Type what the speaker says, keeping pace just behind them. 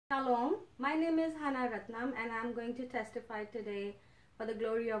Shalom, my name is Hannah Ratnam and I'm going to testify today for the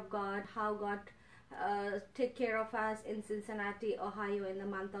glory of God, how God take care of us in Cincinnati, Ohio in the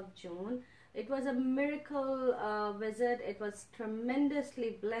month of June. It was a miracle visit. It was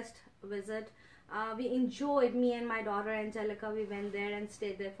tremendously blessed visit. We enjoyed, me and my daughter Angelica, we went there and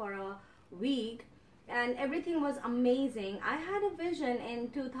stayed there for a week and everything was amazing. I had a vision in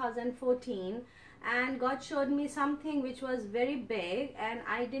 2014 and God showed me something which was very big and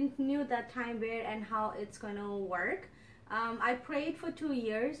I didn't knew that time where and how it's going to work. I prayed for 2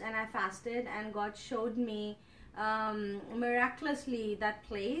 years and I fasted and God showed me miraculously that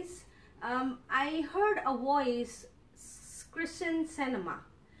place. I heard a voice, Christian cinema,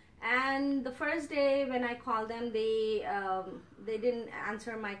 and the first day when I called them, they didn't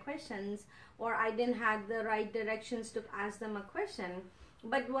answer my questions, or I didn't have the right directions to ask them a question.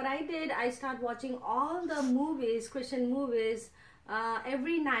 But what I did, I started watching all the movies, Christian movies,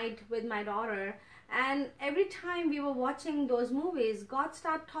 every night with my daughter. And every time we were watching those movies, God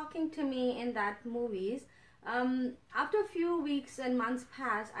started talking to me in that movies. After a few weeks and months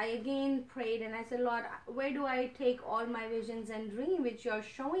passed, I again prayed and I said, Lord, where do I take all my visions and dreams which you're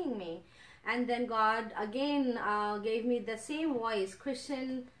showing me? And then God again gave me the same voice,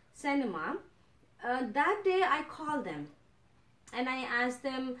 Christian cinema. That day I called them and I asked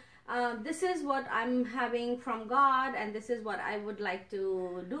them, this is what I'm having from God and this is what I would like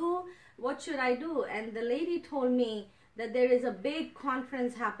to do. What should I do? And the lady told me that there is a big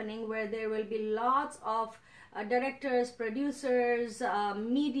conference happening where there will be lots of directors, producers,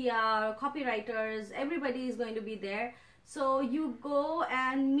 media, copywriters, everybody is going to be there. So you go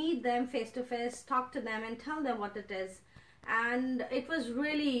and meet them face to face, talk to them and tell them what it is. And it was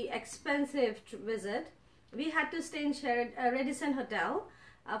really expensive to visit. We had to stay in Radisson Hotel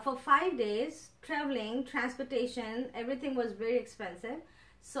for 5 days, traveling, transportation, everything was very expensive.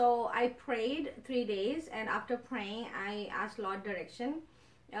 So I prayed 3 days and after praying, I asked Lord direction.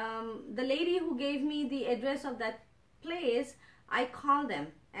 The lady who gave me the address of that place, I called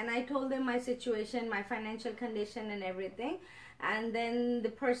them and I told them my situation, my financial condition and everything. And then the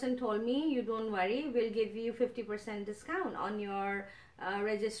person told me, you don't worry, we'll give you 50% discount on your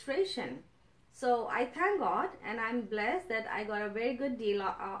registration. So I thank God and I'm blessed that I got a very good deal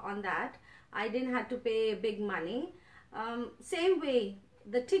on that. I didn't have to pay big money. Same way,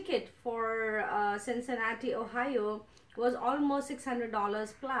 the ticket for Cincinnati, Ohio was almost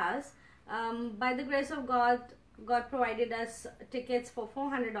 $600 plus. By the grace of God, God provided us tickets for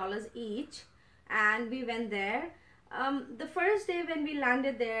 $400 each and we went there. The first day when we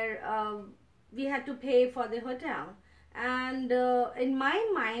landed there, we had to pay for the hotel. And in my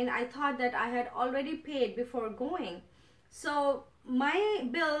mind, I thought that I had already paid before going. So my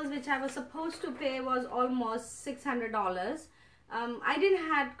bills, which I was supposed to pay, was almost $600. I didn't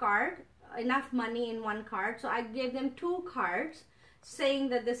have enough money in one card, so I gave them 2 cards saying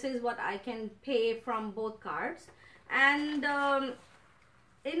that this is what I can pay from both cards. And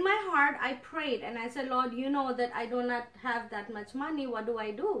in my heart I prayed and I said, Lord, you know that I do not have that much money. What do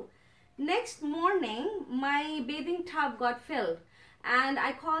I do? Next morning my bathing tub got filled and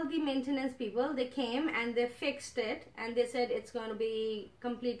I called the maintenance people. They came and they fixed it and they said it's going to be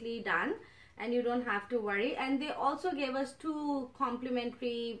completely done and you don't have to worry. And they also gave us 2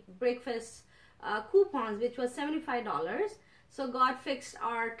 complimentary breakfast coupons, which was $75. So God fixed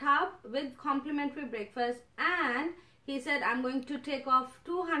our tub with complimentary breakfast and he said, I'm going to take off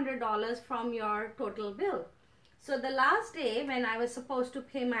 $200 from your total bill. So the last day when I was supposed to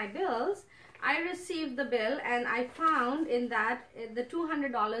pay my bills, I received the bill and I found in that the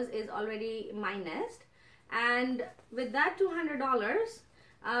 $200 is already minused. And with that $200,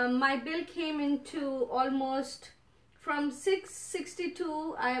 my bill came into almost from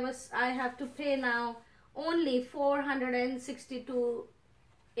 $662. I have to pay now only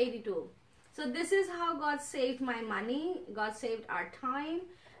 $462.82. So this is how God saved my money. God saved our time.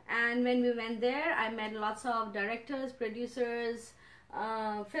 And when we went there, I met lots of directors, producers,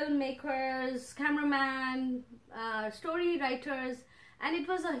 filmmakers, cameraman, story writers, and it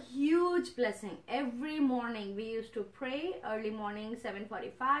was a huge blessing. Every morning we used to pray, early morning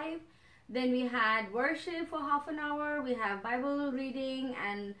 7:45. Then we had worship for half an hour. We have Bible reading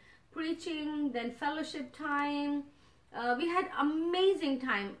and preaching, then fellowship time. We had amazing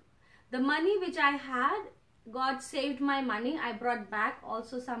time. The money which I had, God saved my money. I brought back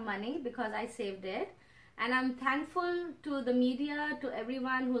also some money because I saved it. And I'm thankful to the media, to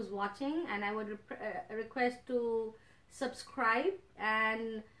everyone who's watching. And I would request to subscribe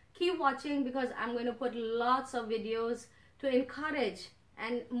and keep watching because I'm going to put lots of videos to encourage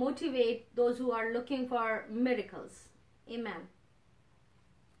and motivate those who are looking for miracles. Amen.